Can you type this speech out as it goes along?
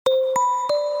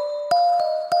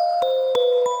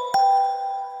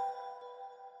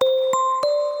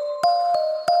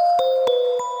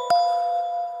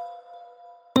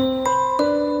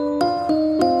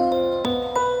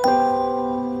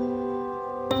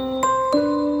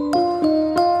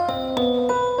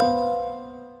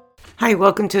Hi,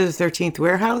 welcome to the 13th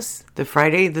Warehouse, the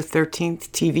Friday the 13th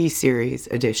TV series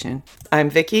edition. I'm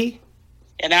Vicky.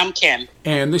 And I'm Ken.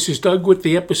 And this is Doug with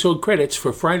the episode credits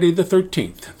for Friday the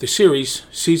 13th, the series,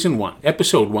 Season 1,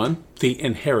 Episode 1, The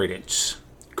Inheritance.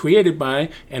 Created by,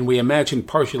 and we imagine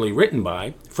partially written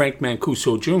by, Frank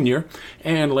Mancuso Jr.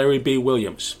 and Larry B.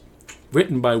 Williams.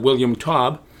 Written by William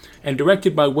Taub and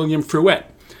directed by William Fruet.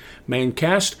 Main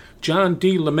cast, John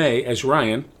D. LeMay as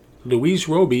Ryan, Louise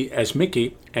Roby as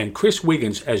Mickey, and Chris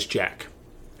Wiggins as Jack.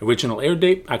 Original air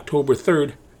date, October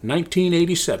 3rd,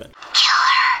 1987.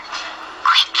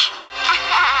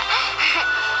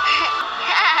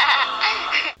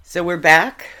 So we're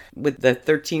back with the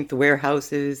 13th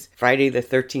Warehouse's Friday the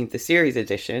 13th, the series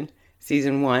edition,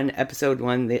 Season 1, Episode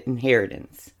 1, The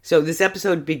Inheritance. So this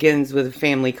episode begins with a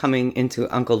family coming into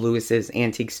Uncle Lewis's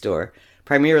antique store,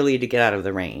 primarily to get out of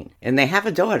the rain. And they have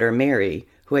a daughter, Mary,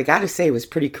 who I gotta say was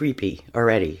pretty creepy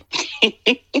already.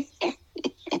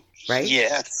 Right?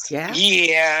 Yes. Yeah?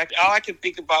 Yeah. All I could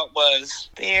think about was,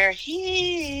 they're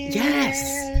here.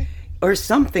 Yes. Or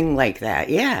something like that,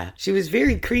 yeah. She was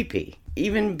very creepy,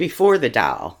 even before the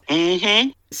doll.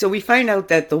 Mm-hmm. So we find out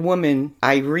that the woman,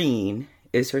 Irene,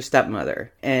 is her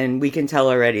stepmother. And we can tell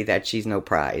already that she's no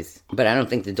prize. But I don't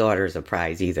think the daughter is a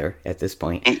prize either at this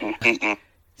point.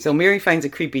 So Mary finds a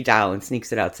creepy doll and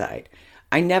sneaks it outside.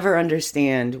 I never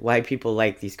understand why people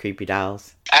like these creepy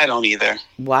dolls. I don't either.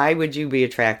 Why would you be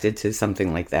attracted to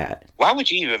something like that? Why would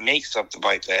you even make something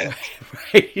like that?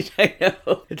 Right, I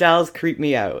know. The dolls creep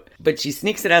me out. But she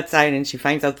sneaks it outside and she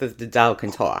finds out that the doll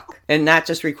can talk. And not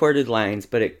just recorded lines,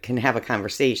 but it can have a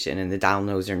conversation and the doll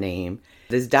knows her name.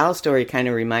 This doll story kind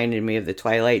of reminded me of the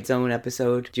Twilight Zone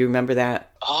episode. Do you remember that?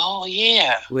 Oh,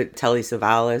 yeah. With Telly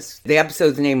Savalas. The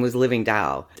episode's name was Living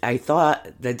Doll. I thought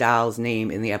the doll's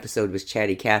name in the episode was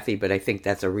Chatty Cathy, but I think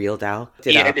that's a real doll.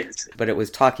 It is. But it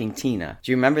was Talking Tina.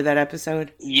 Do you remember that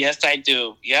episode? Yes, I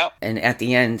do. Yep. And at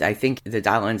the end, I think the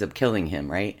doll ends up killing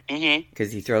him, right? Mm-hmm.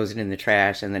 Because he throws it in the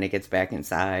trash and then it gets back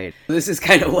inside. This is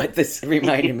kind of what this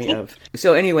reminded me of.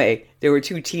 So anyway, there were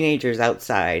two teenagers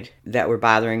outside that were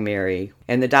bothering Mary,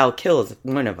 and the doll kills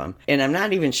one of them. And I'm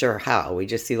not even sure how. We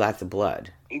just see lots of blood.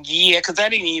 Yeah, because I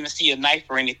didn't even see a knife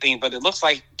or anything, but it looks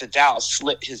like the doll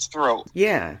slit his throat.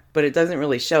 Yeah, but it doesn't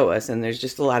really show us, and there's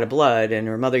just a lot of blood, and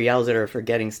her mother yells at her for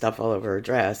getting stuff all over her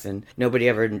dress, and nobody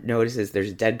ever notices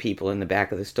there's dead people in the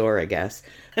back of the store, I guess.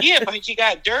 Yeah, but she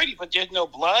got dirty, but there's no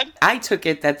blood. I took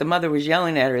it that the mother was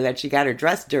yelling at her that she got her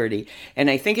dress dirty, and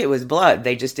I think it was blood.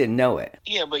 They just didn't know it.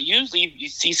 Yeah, but usually if you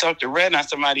see something red on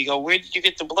somebody, you go, where did you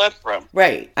get the blood from?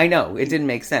 Right, I know. It didn't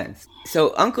make sense.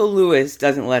 So Uncle Lewis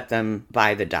doesn't let them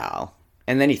buy the doll.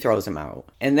 And then he throws him out.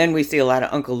 And then we see a lot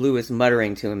of Uncle Lewis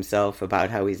muttering to himself about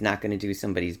how he's not going to do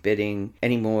somebody's bidding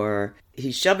anymore.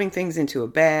 He's shoving things into a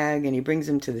bag, and he brings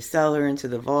them to the cellar, into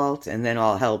the vault, and then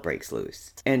all hell breaks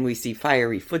loose. And we see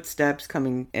fiery footsteps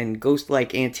coming, and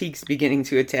ghost-like antiques beginning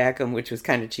to attack him, which was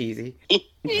kind of cheesy.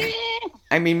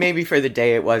 I mean, maybe for the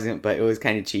day it wasn't, but it was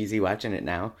kind of cheesy watching it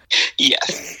now.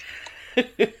 Yes.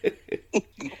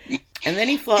 And then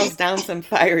he falls down some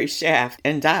fiery shaft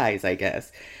and dies, I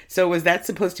guess. So was that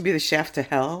supposed to be the shaft to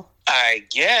hell? I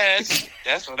guess.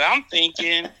 That's what I'm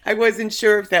thinking. I wasn't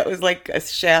sure if that was like a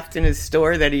shaft in his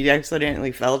store that he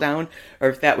accidentally fell down, or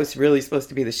if that was really supposed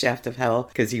to be the shaft of hell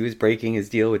because he was breaking his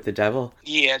deal with the devil.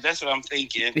 Yeah, that's what I'm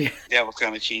thinking. Yeah. That was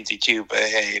kind of cheesy too, but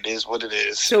hey, it is what it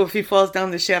is. So if he falls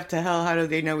down the shaft to hell, how do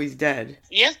they know he's dead?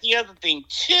 Yes, the other thing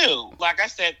too. Like I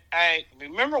said, I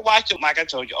remember watching, like I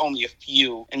told you, only a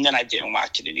few, and then I didn't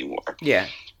watch it anymore. Yeah.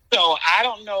 So I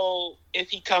don't know if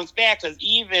he comes back, because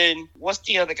even, what's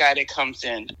the other guy that comes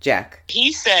in? Jack.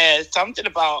 He says something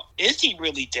about, is he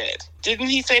really dead? Didn't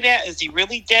he say that? Is he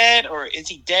really dead, or is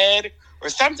he dead, or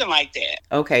something like that?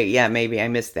 Okay, yeah, maybe I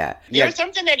missed that. There's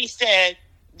something that he said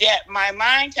that my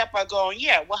mind kept on going,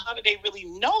 yeah, well, how do they really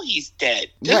know he's dead?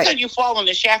 Just because you fall in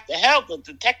the shaft of hell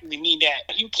doesn't technically mean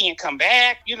that you can't come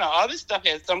back. You know, all this stuff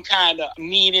has some kind of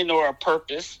meaning or a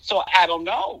purpose. So I don't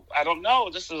know.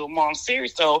 This is a long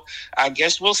series, so I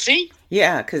guess we'll see.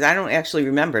 Yeah, because I don't actually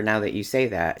remember now that you say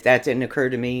that. That didn't occur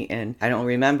to me, and I don't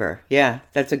remember. Yeah,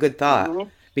 that's a good thought. Mm-hmm.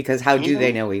 Because how do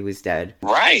they know he was dead?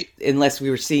 Right. Unless we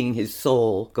were seeing his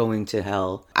soul going to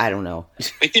hell. I don't know.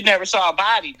 But you never saw a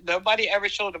body. Nobody ever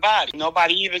showed a body.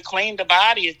 Nobody even claimed the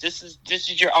body. This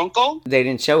is your uncle? They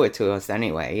didn't show it to us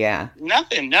anyway, yeah.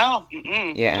 Nothing, no.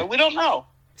 Mm-mm. Yeah. So we don't know.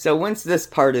 So once this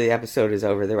part of the episode is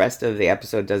over, the rest of the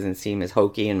episode doesn't seem as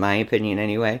hokey, in my opinion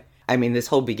anyway. I mean, this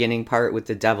whole beginning part with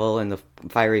the devil and the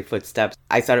fiery footsteps,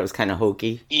 I thought it was kind of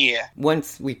hokey. Yeah.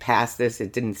 Once we passed this,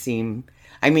 it didn't seem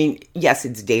I mean, yes,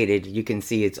 it's dated. You can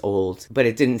see it's old, but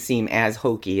it didn't seem as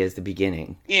hokey as the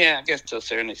beginning. Yeah, I guess to a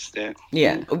certain extent.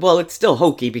 Yeah. Well, it's still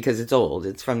hokey because it's old.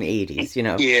 It's from the 80s, you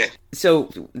know? Yeah. So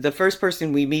the first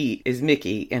person we meet is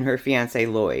Mickey and her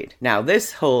fiancé Lloyd. Now,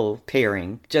 this whole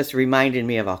pairing just reminded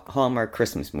me of a Hallmark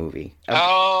Christmas movie.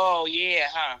 Oh, yeah,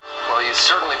 huh? Well, you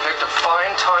certainly picked a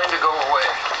fine time to go away.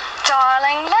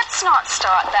 Darling, let's not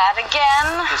start that again.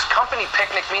 This company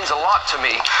picnic means a lot to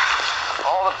me.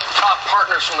 All the top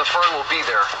partners from the firm will be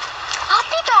there. I'll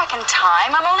be back in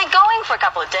time. I'm only going for a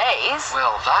couple of days.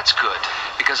 Well, that's good,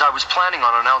 because I was planning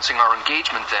on announcing our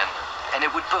engagement then, and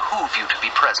it would behoove you to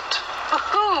be present.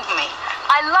 Behoove me.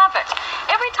 I love it.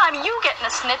 Every time you get in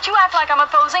a snitch, you act like I'm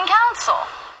opposing counsel.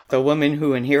 The woman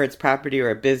who inherits property or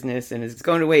a business and is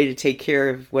going away to take care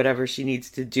of whatever she needs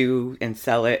to do and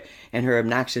sell it, and her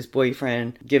obnoxious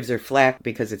boyfriend gives her flack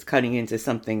because it's cutting into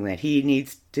something that he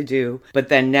needs to do. But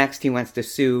then next he wants to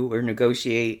sue or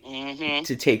negotiate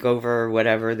to take over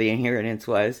whatever the inheritance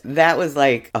was. That was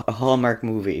like a Hallmark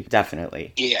movie,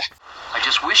 definitely. Yeah. I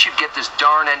just wish you'd get this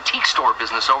darn antique store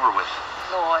business over with.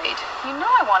 Lloyd, you know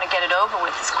I want to get it over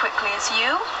with as quickly as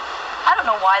you. I don't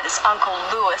know why this Uncle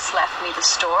Lewis left me the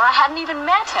store. I hadn't even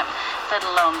met him, let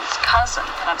alone this cousin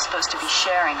that I'm supposed to be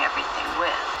sharing everything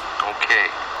with. Okay.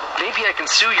 Maybe I can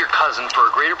sue your cousin for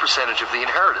a greater percentage of the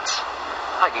inheritance.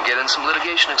 I can get in some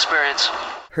litigation experience.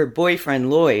 Her boyfriend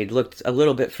Lloyd looked a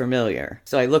little bit familiar,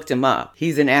 so I looked him up.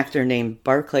 He's an actor named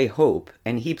Barclay Hope,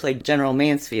 and he played General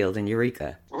Mansfield in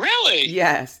Eureka. Really?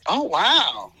 Yes. Oh,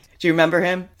 wow. Do you remember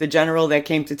him? The general that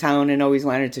came to town and always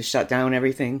wanted to shut down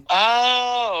everything?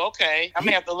 Oh, okay. I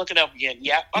may have to look it up again.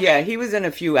 Yeah. Okay. Yeah, he was in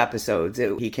a few episodes.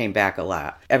 He came back a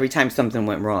lot. Every time something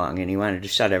went wrong, and he wanted to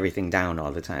shut everything down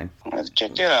all the time. Let's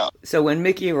check it out. So when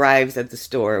Mickey arrives at the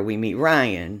store, we meet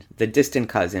Ryan, the distant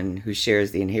cousin who shares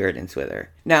the inheritance with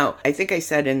her. Now, I think I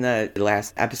said in the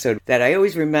last episode that I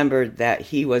always remembered that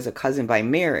he was a cousin by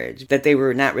marriage, that they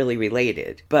were not really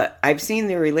related. But I've seen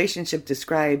their relationship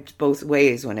described both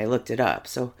ways when I looked it up.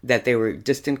 So that they were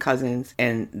distant cousins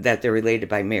and that they're related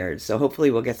by marriage. So hopefully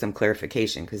we'll get some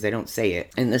clarification because they don't say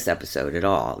it in this episode at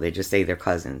all. They just say they're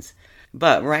cousins.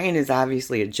 But Ryan is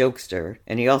obviously a jokester,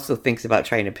 and he also thinks about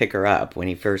trying to pick her up when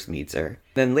he first meets her.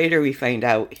 Then later we find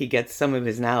out he gets some of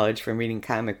his knowledge from reading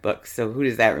comic books, so who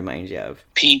does that remind you of?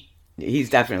 Pete. He's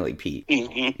definitely Pete.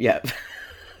 Mm-hmm. Yep.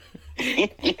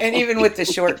 And even with the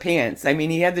short pants. I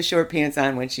mean, he had the short pants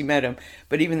on when she met him,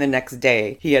 but even the next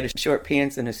day, he had short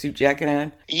pants and a suit jacket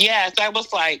on. Yes, I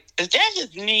was like, is that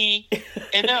his knee?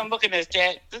 And then I'm looking at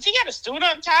that. Does he got a suit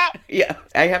on top? Yeah,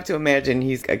 I have to imagine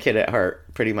he's a kid at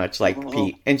heart, pretty much like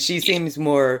Pete. And she seems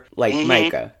more like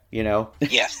Micah, you know?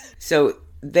 Yes. So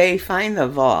they find the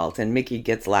vault and Mickey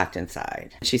gets locked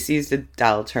inside. She sees the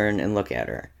doll turn and look at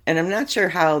her. And I'm not sure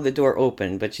how the door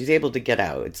opened, but she's able to get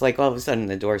out. It's like all of a sudden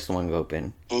the door swung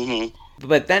open. Mm-hmm.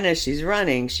 But then as she's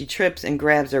running, she trips and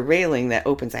grabs a railing that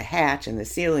opens a hatch in the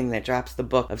ceiling that drops the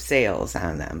book of sales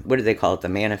on them. What do they call it? The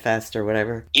manifest or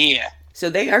whatever? Yeah.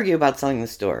 So they argue about selling the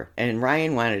store, and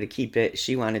Ryan wanted to keep it,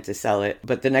 she wanted to sell it,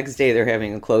 but the next day they're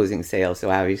having a closing sale, so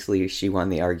obviously she won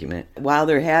the argument. While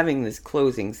they're having this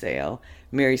closing sale,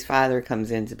 Mary's father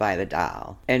comes in to buy the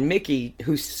doll. And Mickey,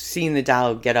 who's seen the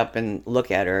doll get up and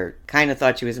look at her, kind of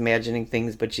thought she was imagining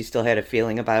things, but she still had a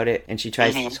feeling about it, and she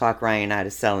tries to talk Ryan out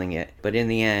of selling it, but in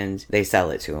the end, they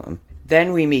sell it to him.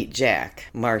 Then we meet Jack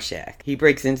Marshak. He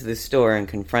breaks into the store and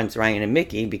confronts Ryan and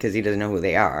Mickey because he doesn't know who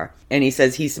they are. And he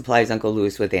says he supplies Uncle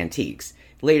Lewis with antiques.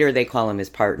 Later they call him his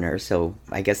partner, so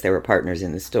I guess they were partners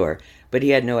in the store. But he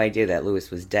had no idea that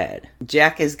Lewis was dead.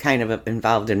 Jack is kind of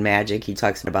involved in magic. He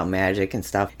talks about magic and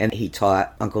stuff. And he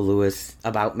taught Uncle Lewis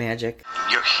about magic.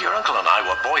 Your uncle and I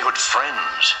were boyhood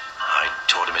friends. I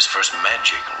taught him his first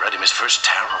magic and read him his first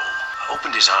tarot.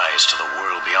 Opened his eyes to the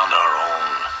world beyond our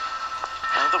own.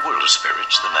 The world of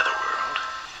spirits, the netherworld.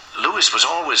 Lewis was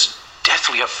always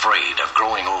deathly afraid of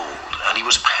growing old, and he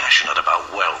was passionate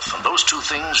about wealth, and those two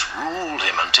things ruled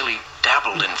him until he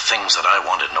dabbled in things that I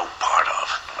wanted no part of,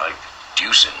 like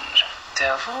deucins.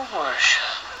 Devil worship.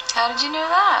 How did you know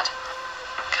that?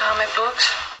 Comic books?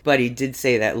 But he did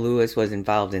say that Lewis was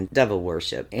involved in devil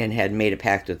worship and had made a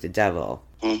pact with the devil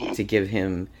to give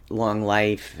him long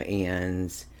life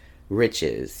and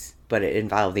riches, but it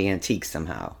involved the antiques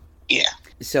somehow. Yeah.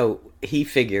 So he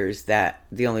figures that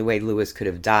the only way Lewis could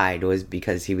have died was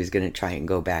because he was going to try and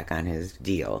go back on his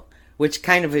deal, which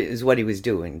kind of is what he was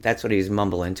doing. That's what he was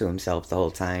mumbling to himself the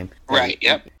whole time. Right,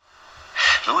 yep.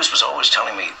 Lewis was always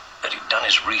telling me that he'd done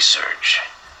his research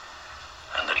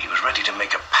and that he was ready to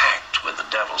make a pact with the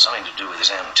devil, something to do with his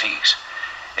antiques,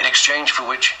 in exchange for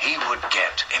which he would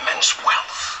get immense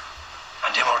wealth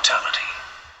and immortality.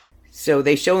 So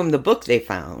they show him the book they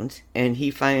found, and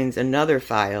he finds another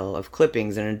file of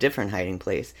clippings in a different hiding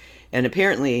place. And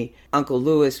apparently, Uncle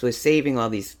Lewis was saving all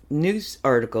these news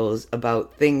articles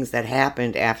about things that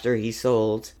happened after he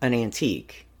sold an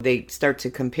antique. They start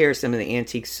to compare some of the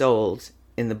antiques sold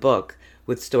in the book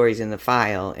with stories in the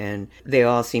file, and they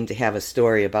all seem to have a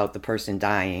story about the person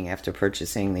dying after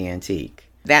purchasing the antique.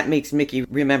 That makes Mickey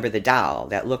remember the doll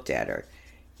that looked at her,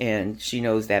 and she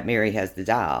knows that Mary has the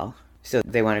doll, so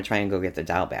they want to try and go get the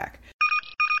doll back.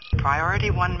 Priority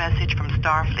 1 message from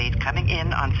Starfleet coming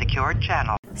in on secured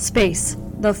channel. Space,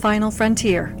 the final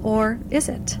frontier, or is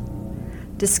it?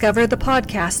 Discover the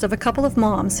podcast of a couple of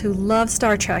moms who love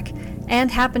Star Trek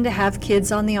and happen to have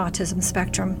kids on the autism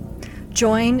spectrum.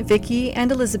 Join Vicky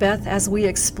and Elizabeth as we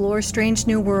explore strange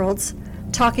new worlds,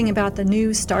 talking about the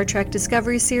new Star Trek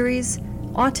Discovery series,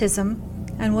 autism,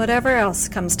 and whatever else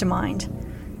comes to mind.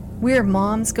 We're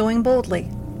Moms Going Boldly,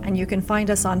 and you can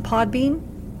find us on Podbean,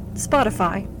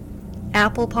 Spotify,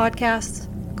 Apple Podcasts,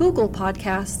 Google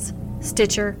Podcasts,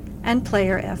 Stitcher, and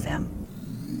Player FM.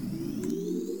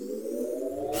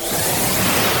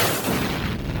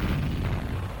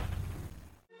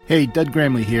 Hey, Dud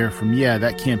Gramley here from Yeah,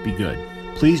 That Can't Be Good.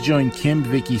 Please join Kim,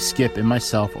 Vicky, Skip, and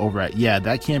myself over at Yeah,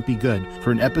 That Can't Be Good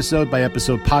for an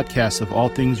episode-by-episode podcast of all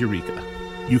things Eureka.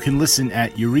 You can listen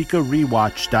at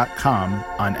eurekarewatch.com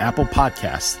on Apple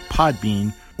Podcasts,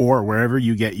 Podbean, or wherever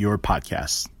you get your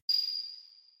podcasts.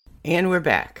 And we're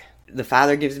back. The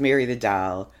father gives Mary the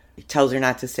doll. He tells her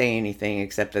not to say anything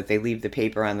except that they leave the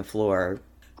paper on the floor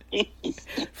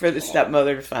for the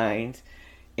stepmother to find.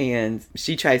 And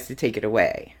she tries to take it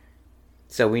away.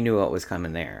 So we knew what was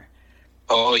coming there.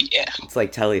 Oh, yeah. It's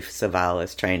like Telly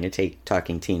Savalas trying to take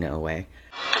Talking Tina away.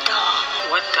 The doll.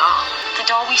 What doll? The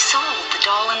doll we sold. The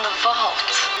doll in the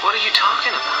vault. What are you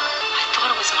talking about? I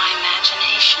thought it was my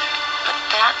imagination. But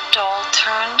that doll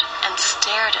turned and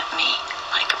stared at me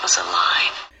like it was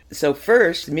alive. So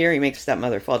first, Mary makes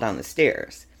stepmother fall down the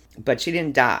stairs. But she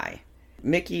didn't die.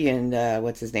 Mickey and,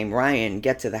 Ryan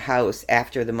get to the house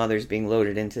after the mother's being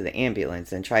loaded into the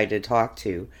ambulance and try to talk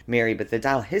to Mary, but the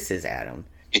doll hisses at him.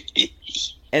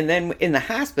 And then in the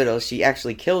hospital, she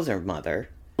actually kills her mother.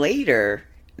 Later,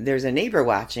 there's a neighbor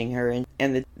watching her,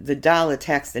 and the doll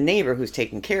attacks the neighbor who's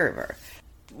taking care of her.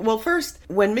 Well, first,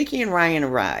 when Mickey and Ryan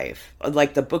arrive,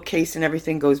 like the bookcase and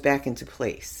everything goes back into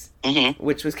place,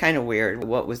 which was kind of weird.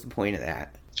 What was the point of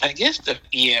that? I guess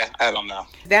I don't know.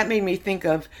 That made me think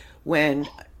of when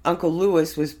Uncle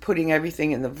Lewis was putting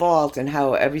everything in the vault and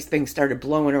how everything started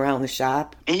blowing around the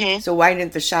shop. So why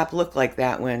didn't the shop look like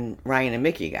that when Ryan and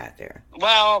Mickey got there?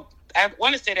 Well, I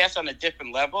want to say that's on a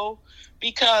different level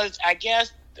because I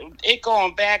guess it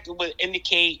going back would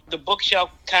indicate the bookshelf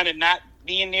kind of not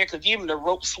being there because even the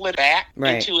rope slid back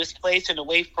into its place and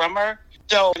away from her.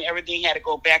 So everything had to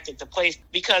go back into place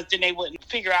because then they wouldn't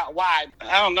figure out why.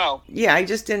 I don't know. Yeah, I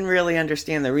just didn't really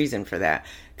understand the reason for that.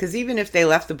 Because even if they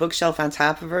left the bookshelf on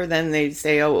top of her, then they'd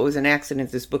say, oh, it was an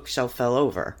accident. This bookshelf fell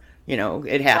over. You know,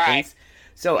 it happens. Right.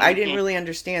 So I didn't really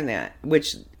understand that,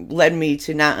 which led me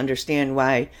to not understand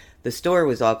why the store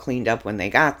was all cleaned up when they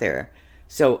got there.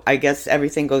 So I guess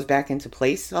everything goes back into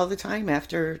place all the time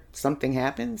after something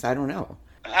happens? I don't know.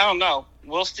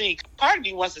 We'll see. Part of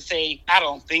me wants to say, I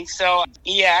don't think so.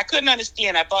 Yeah, I couldn't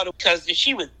understand. I thought because if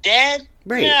she was dead,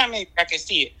 yeah, I mean, I can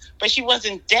see it. But she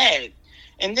wasn't dead.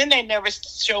 And then they never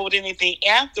showed anything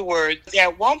afterwards.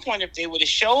 At one point, if they would have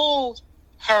showed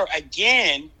her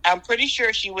again, I'm pretty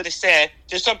sure she would have said,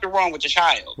 there's something wrong with the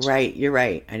child. Right, you're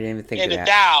right. I didn't even think of that. And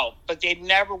the doll. But they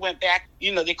never went back.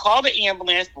 You know, they called the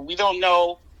ambulance, but we don't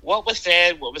know what was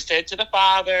said to the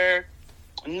father.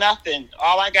 Nothing.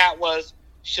 All I got was,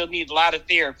 she'll need a lot of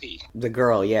therapy. The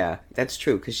girl, yeah. That's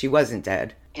true, because she wasn't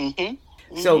dead.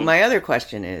 So my other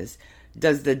question is,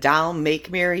 does the doll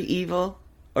make Mary evil,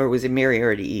 or was it Mary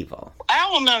already evil? I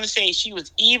don't want to say she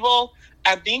was evil.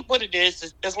 I think what it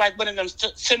is it's like one of them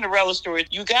Cinderella stories.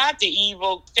 You got the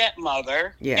evil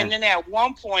stepmother, and then at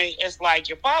one point, it's like,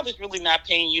 your father's really not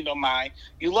paying you no mind.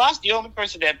 You lost the only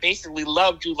person that basically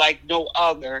loved you like no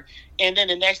other, and then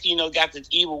the next thing you know, got this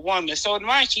evil woman. So in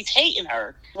mind, she's hating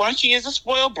her. One, she is a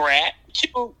spoiled brat.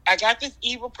 Two, I got this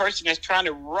evil person that's trying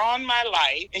to run my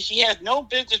life, and she has no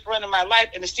business running my life,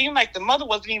 and it seemed like the mother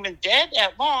wasn't even dead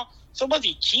that long. So was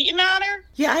he cheating on her?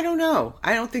 Yeah, I don't know.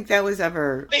 I don't think that was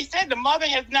ever... They said the mother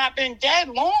has not been dead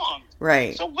long.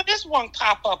 Right. So what does one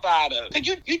pop up out of?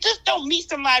 Because you just don't meet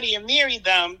somebody and marry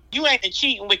them. You ain't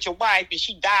cheating with your wife and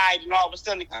she died and all of a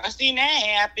sudden, I seen that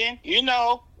happen. You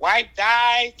know, wife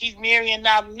died, he's marrying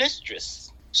now the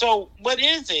mistress. So what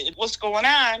is it? What's going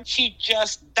on? She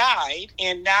just died,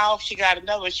 and now she got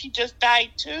another. She just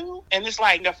died too. And it's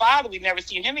like the father, we never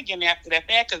seen him again after that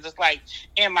fact, because it's like,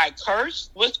 am I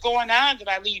cursed? What's going on? Did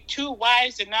I leave 2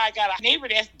 wives and now I got a neighbor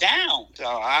that's down? So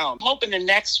I'm hoping the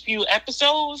next few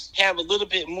episodes have a little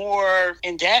bit more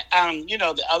in depth.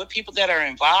 The other people that are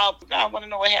involved. I want to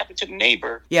know what happened to the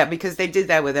neighbor. Yeah, because they did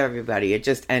that with everybody. It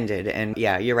just ended. And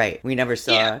yeah, you're right. We never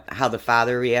saw how the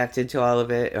father reacted to all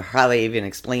of it, or how they even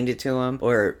explained it to him,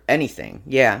 or anything.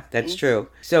 Yeah, that's true.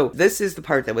 So this is the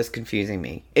part that was confusing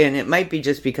me. And it might be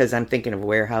just because I'm thinking of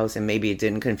Warehouse, and maybe it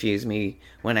didn't confuse me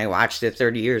when I watched it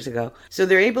 30 years ago. So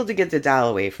they're able to get the doll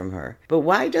away from her. But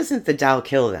why doesn't the doll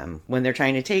kill them when they're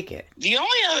trying to take it? The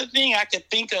only other thing I could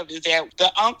think of is that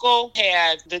the uncle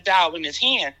had the doll in his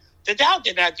hand. The doll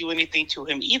did not do anything to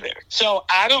him either. So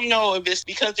I don't know if it's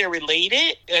because they're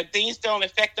related, things don't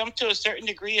affect them to a certain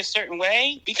degree, a certain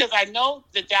way. Because I know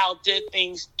the doll did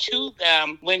things to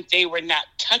them when they were not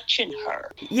touching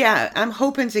her. Yeah, I'm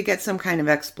hoping to get some kind of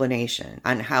explanation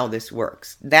on how this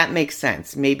works. That makes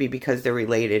sense. Maybe because they're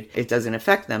related, it doesn't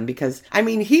affect them. Because,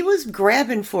 he was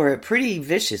grabbing for it pretty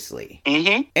viciously.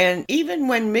 Mm-hmm. And even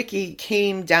when Mickey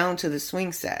came down to the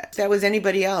swing set, if that was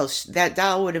anybody else, that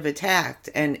doll would have attacked.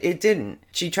 And it didn't.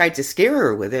 She tried to scare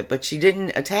her with it, but she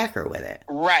didn't attack her with it.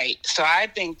 Right. So I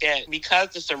think that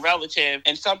because it's a relative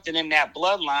and something in that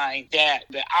bloodline, that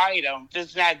the item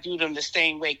does not do them the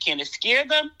same way. Can it scare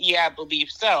them? Yeah, I believe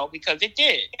so, because it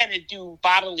did. Can it do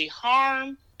bodily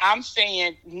harm? I'm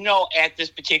saying no at this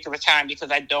particular time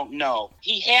because I don't know.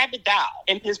 He had the doll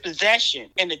in his possession,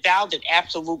 and the doll did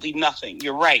absolutely nothing.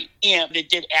 You're right. And it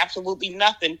did absolutely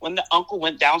nothing when the uncle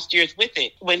went downstairs with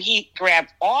it. When he grabbed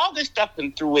all this stuff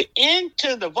and threw it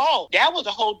into the vault, that was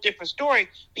a whole different story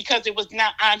because it was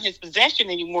not on his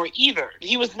possession anymore either.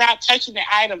 He was not touching the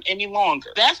item any longer.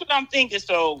 That's what I'm thinking.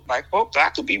 So, folks, I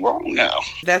could be wrong now.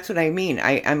 That's what I mean.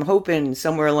 I'm hoping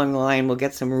somewhere along the line we'll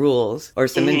get some rules or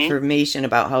some information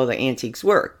about how the antiques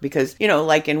work. Because,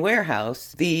 like in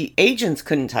Warehouse, the agents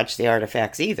couldn't touch the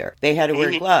artifacts either. They had to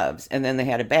wear gloves, and then they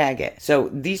had to bag it. So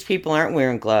these people aren't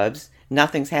wearing gloves.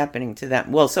 Nothing's happening to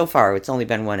them. Well, so far, it's only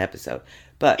been one episode.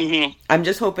 But I'm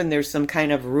just hoping there's some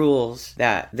kind of rules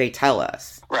that they tell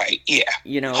us. Right, yeah.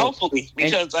 Hopefully,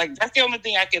 because that's the only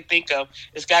thing I can think of.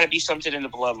 It's got to be something in the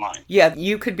bloodline. Yeah,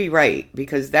 you could be right,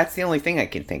 because that's the only thing I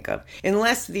can think of.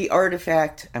 Unless the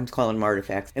artifact, I'm calling them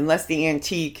artifacts, unless the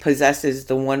antique possesses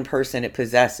the one person it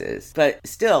possesses. But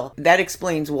still, that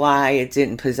explains why it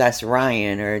didn't possess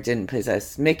Ryan or it didn't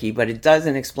possess Mickey, but it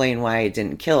doesn't explain why it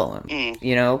didn't kill him,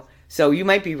 So you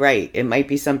might be right. It might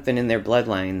be something in their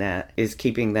bloodline that is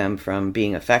keeping them from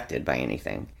being affected by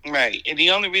anything. Right. And the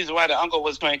only reason why the uncle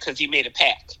was going, because he made a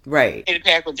pact. Right. He made a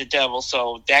pact with the devil,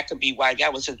 so that could be why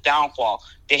that was his downfall.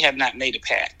 They have not made a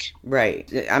pact.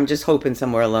 Right. I'm just hoping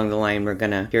somewhere along the line we're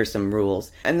going to hear some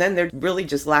rules. And then they're really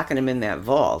just locking him in that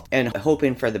vault and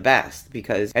hoping for the best,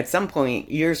 because at some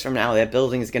point, years from now, that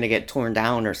building is going to get torn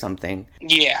down or something.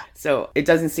 Yeah. So it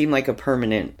doesn't seem like a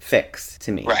permanent fix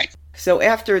to me. Right. So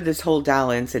after this whole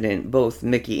doll incident, both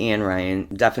Mickey and Ryan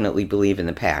definitely believe in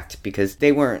the pact because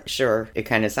they weren't sure. It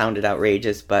kind of sounded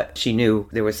outrageous, but she knew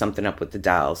there was something up with the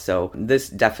doll. So this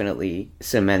definitely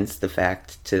cements the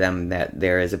fact to them that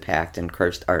there is a pact and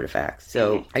cursed artifacts.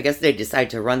 So I guess they decide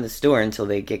to run the store until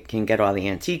they can get all the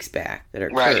antiques back that are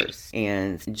cursed.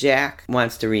 And Jack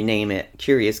wants to rename it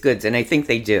Curious Goods, and I think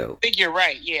they do. I think you're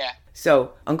right, yeah.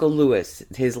 So, Uncle Louis,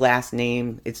 his last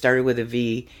name, it started with a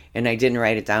V, and I didn't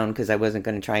write it down because I wasn't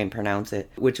going to try and pronounce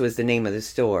it, which was the name of the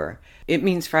store. It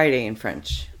means Friday in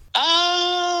French.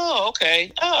 Oh,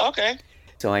 okay.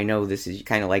 So I know this is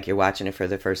kind of like you're watching it for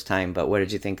the first time, but what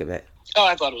did you think of it? Oh,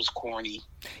 I thought it was corny.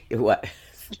 What?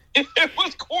 It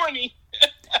was corny.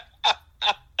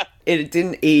 It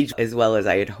didn't age as well as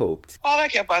I had hoped. All I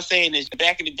kept on saying is,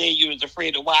 back in the day, you was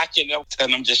afraid to watch it,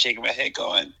 and I'm just shaking my head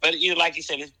going. But, like you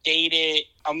said, it's dated.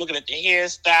 I'm looking at the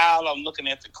hairstyle. I'm looking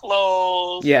at the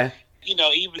clothes. Yeah.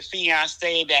 Even the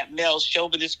fiancé, that male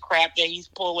chauvinist crap that he's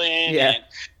pulling. Yeah.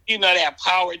 And, that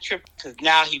power trip, because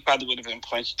now he probably would have been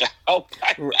punched out.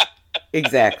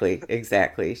 Exactly.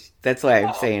 That's why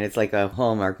I'm saying it's like a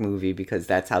Hallmark movie, because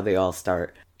that's how they all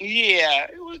start. Yeah,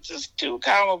 it was just too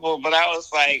comical, but I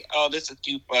was like, oh, this is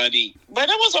too funny. But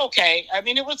it was okay.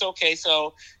 It was okay.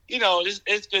 So,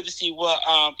 it's good to see what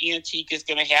Antique is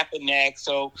going to happen next.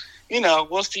 So,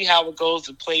 we'll see how it goes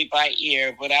to play by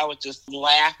ear. But I was just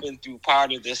laughing through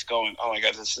part of this going, oh, my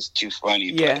God, this is too funny.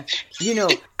 Yeah.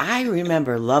 I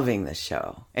remember loving the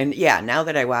show. And, yeah, now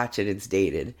that I watch it, it's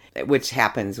dated, which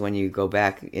happens when you go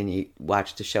back and you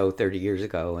watch the show 30 years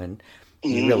ago. And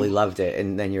You really loved it,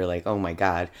 and then you're like, oh my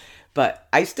God. But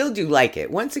I still do like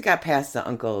it. Once it got past the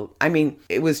uncle, I mean,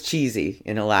 it was cheesy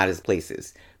in a lot of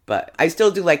places, but I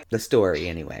still do like the story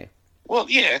anyway. Well,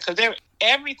 yeah, because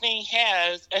everything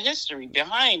has a history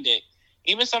behind it.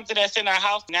 Even something that's in our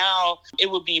house now, it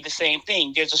would be the same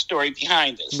thing. There's a story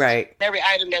behind it. Right. Every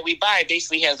item that we buy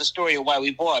basically has a story of why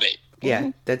we bought it.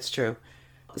 Yeah, that's true.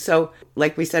 So,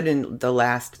 like we said in the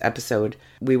last episode,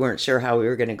 we weren't sure how we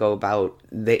were going to go about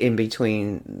the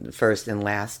in-between first and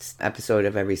last episode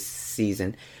of every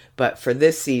season. But for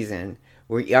this season,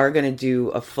 we are going to do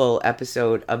a full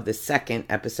episode of the second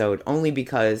episode, only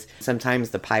because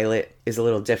sometimes the pilot is a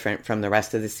little different from the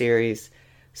rest of the series.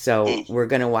 So we're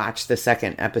going to watch the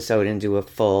second episode and do a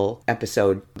full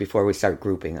episode before we start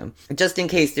grouping them, just in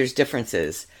case there's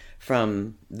differences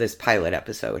from this pilot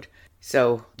episode.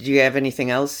 So, do you have anything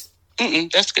else?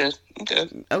 That's good. I'm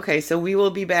good. Okay, so we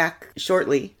will be back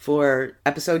shortly for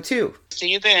episode 2.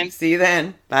 See you then. See you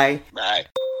then. Bye. Bye.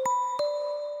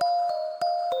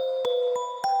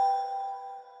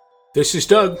 This is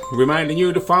Doug, reminding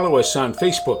you to follow us on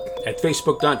Facebook at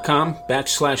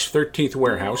facebook.com/13th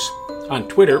Warehouse, on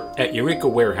Twitter at Eureka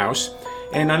Warehouse,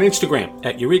 and on Instagram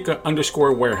at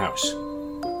Eureka_Warehouse.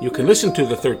 You can listen to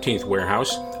The 13th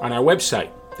Warehouse on our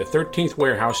website,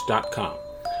 the13thwarehouse.com,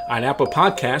 on Apple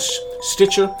Podcasts,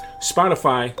 Stitcher,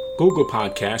 Spotify, Google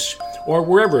Podcasts, or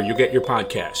wherever you get your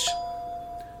podcasts.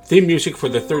 Theme music for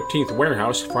The 13th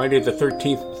Warehouse, Friday the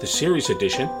 13th, the Series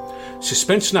Edition,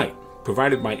 Suspense Night,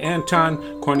 provided by Anton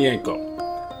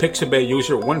Kornienko. Pixabay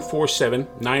user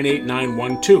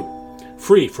 147-98912.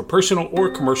 Free for personal or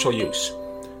commercial use.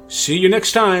 See you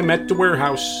next time at the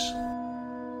warehouse.